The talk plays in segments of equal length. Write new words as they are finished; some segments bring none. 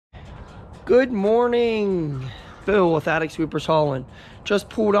Good morning, Bill with Attic Sweepers Hauling. Just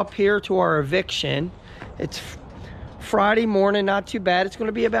pulled up here to our eviction. It's Friday morning, not too bad. It's going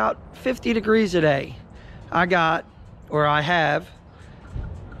to be about 50 degrees today. I have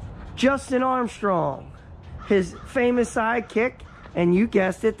Justin Armstrong, his famous sidekick, and you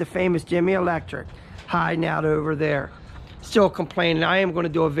guessed it, the famous Jimmy Electric, hiding out over there. Still complaining. I am going to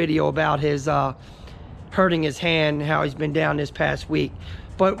do a video about his hurting his hand, how he's been down this past week.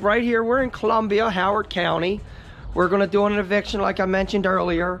 But right here, we're in Columbia, Howard County. We're going to do an eviction, like I mentioned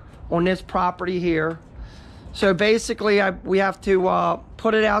earlier, on this property here. So basically, we have to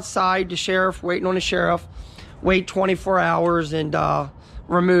put it outside, the sheriff, waiting on the sheriff, wait 24 hours and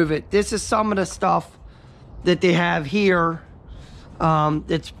remove it. This is some of the stuff that they have here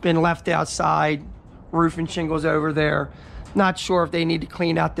that's been left outside. Roof and shingles over there. Not sure if they need to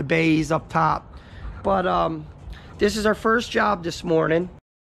clean out the bays up top. But this is our first job this morning.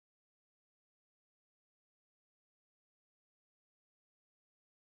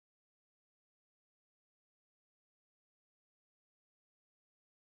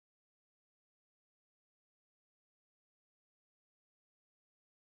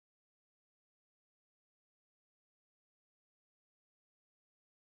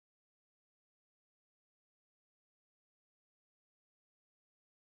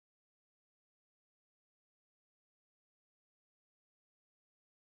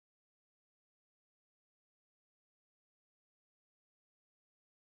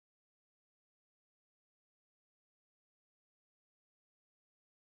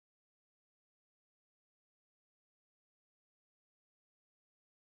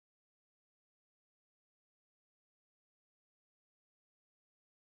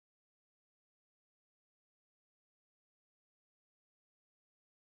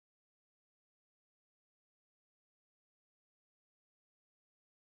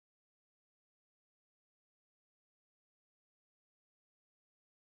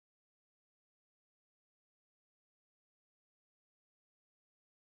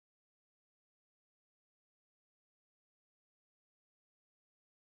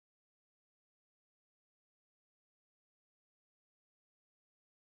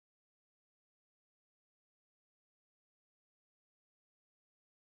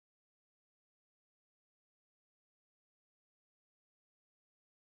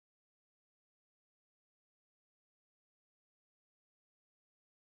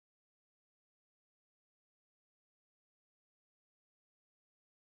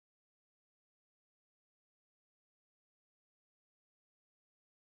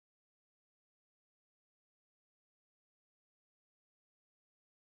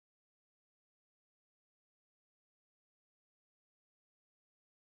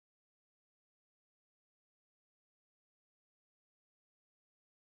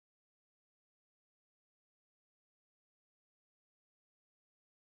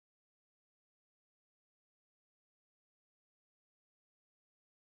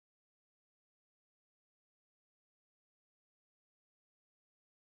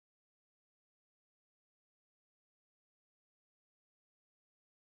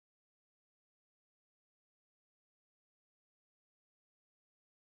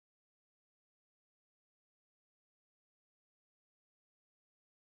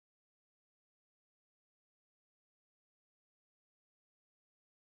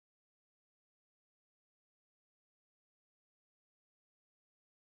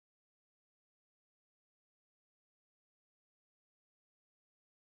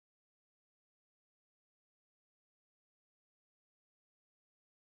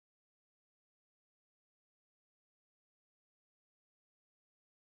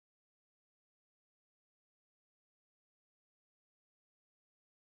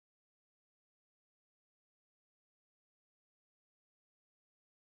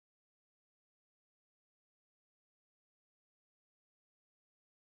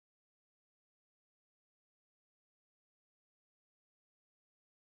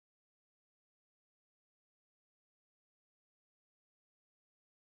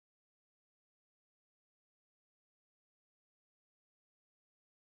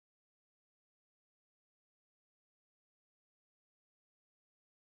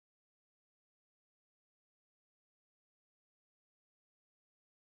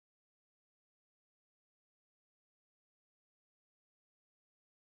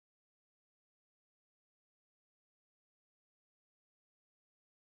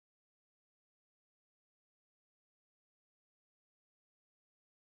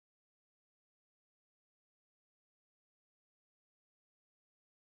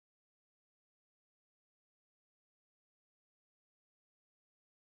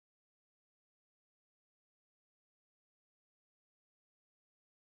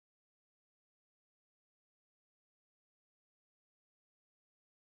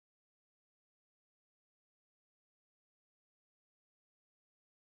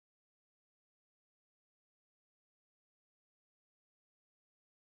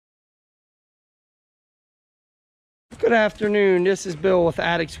 Good afternoon, this is Bill with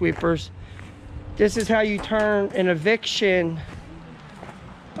Attic Sweepers. This is how you turn an eviction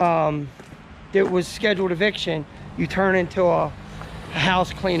that was scheduled eviction, you turn into a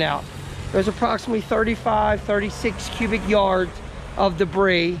house clean out. There's approximately 36 cubic yards of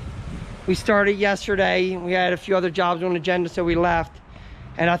debris. We started yesterday. We had a few other jobs on the agenda, so we left.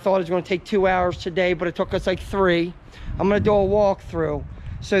 And I thought it was going to take 2 hours today, but it took us like 3. I'm going to do a walkthrough.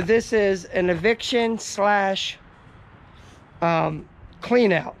 So this is an eviction slash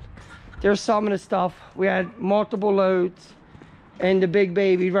clean out. There's some of the stuff. We had multiple loads and the big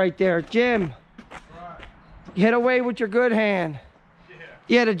baby right there. Jim, hit away with your good hand.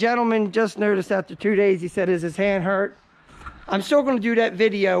 Yeah, the gentleman just noticed after 2 days, he said, is his hand hurt? I'm still going to do that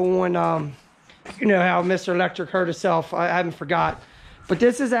video on, you know, how Mr. Electric hurt himself. I haven't forgot. But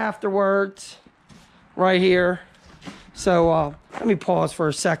this is afterwards, right here. So let me pause for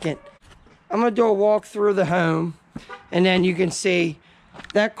a second. I'm going to do a walk through the home. And then you can see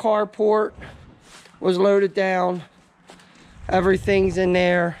that carport was loaded down. Everything's in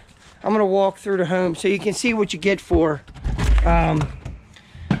there. I'm going to walk through the home so you can see what you get for.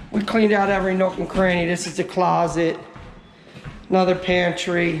 We cleaned out every nook and cranny. This is the closet. Another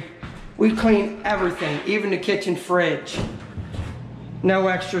pantry. We cleaned everything, even the kitchen fridge. No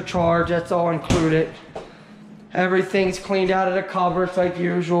extra charge, that's all included. Everything's cleaned out of the cupboards like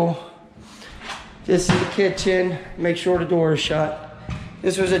usual. This is the kitchen. Make sure the door is shut.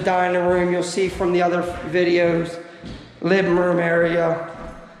 This was a dining room. You'll see from the other videos. Living room area.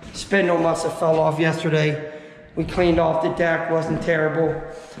 Spindle must have fell off yesterday. We cleaned off the deck, wasn't terrible.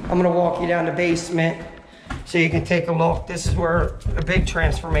 I'm gonna walk you down the basement so you can take a look. This is where a big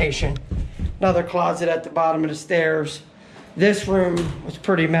transformation. Another closet at the bottom of the stairs. This room was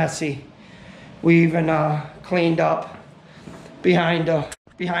pretty messy. We even cleaned up behind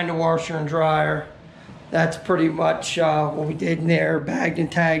the washer and dryer. That's pretty much what we did in there, bagged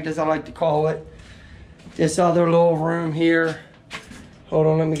and tagged as I like to call it. This other little room here. Hold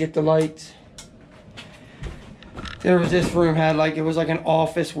on, let me get the lights. There was this room had like, it was like an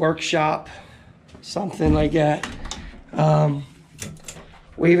office workshop, something like that.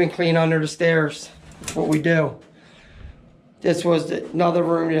 We even clean under the stairs. That's what we do. This was another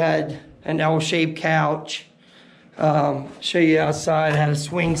room that had an L-shaped couch. Show you outside, had a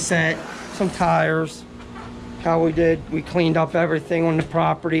swing set, some tires. How we did, we cleaned up everything on the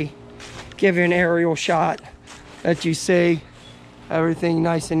property. Give you an aerial shot that you see. Everything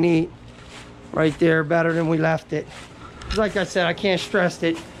nice and neat. Right there, better than we left it. Like I said, I can't stress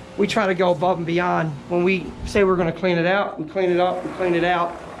it. We try to go above and beyond. When we say we're gonna clean it out, we clean it up, we clean it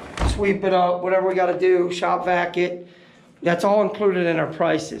out. Sweep it up, whatever we gotta do, shop vac it. That's all included in our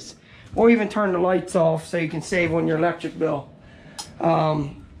prices. We'll even turn the lights off so you can save on your electric bill.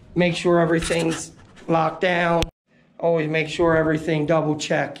 Make sure everything's locked down. Always make sure everything double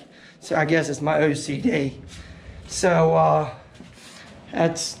check. So I guess it's my OCD. So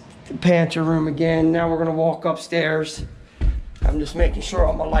that's the pantry room again. Now we're gonna walk upstairs. I'm just making sure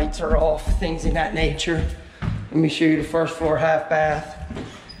all my lights are off, things in that nature. Let me show you the first floor half bath.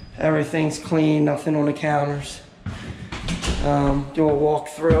 Everything's clean, nothing on the counters. Do a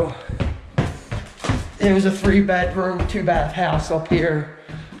walkthrough. It was a 3-bedroom, 2-bath house up here.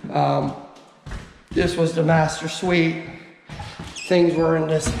 This was the master suite. Things were in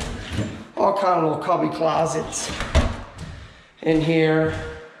this, all kind of little cubby closets in here.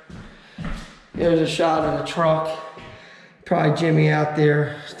 There's a shot of the truck. Probably Jimmy out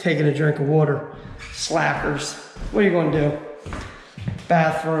there taking a drink of water. Slackers. What are you gonna do?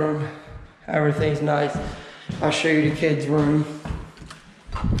 Bathroom. Everything's nice. I'll show you the kids' room.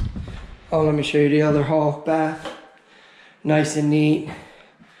 Oh, let me show you the other hall bath. Nice and neat.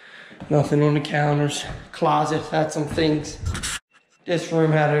 Nothing on the counters. Closet had some things. This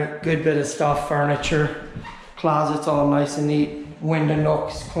room had a good bit of stuff, furniture. Closets all nice and neat. Window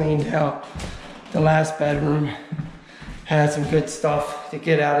nooks cleaned out. The last bedroom had some good stuff to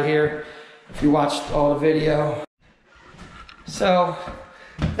get out of here if you watched all the video. So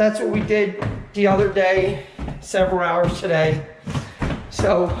that's what we did the other day, several hours today.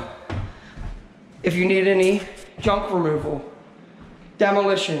 So if you need any junk removal,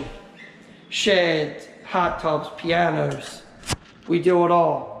 demolition, sheds, hot tubs, pianos, we do it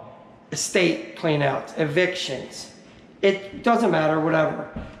all. Estate cleanouts, evictions. It doesn't matter, whatever.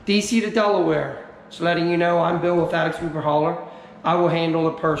 DC to Delaware. Just letting you know, I'm Bill with Attic Sweeper Hauler. I will handle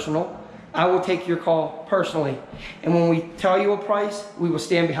it personal. I will take your call personally. And when we tell you a price, we will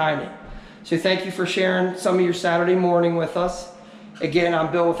stand behind it. So thank you for sharing some of your Saturday morning with us. Again,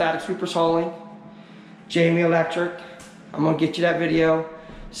 I'm Bill with Attic Sweepers Hauling. Jamie Electric. I'm gonna get you that video.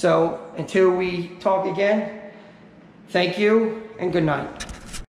 So until we talk again, Thank you and good night.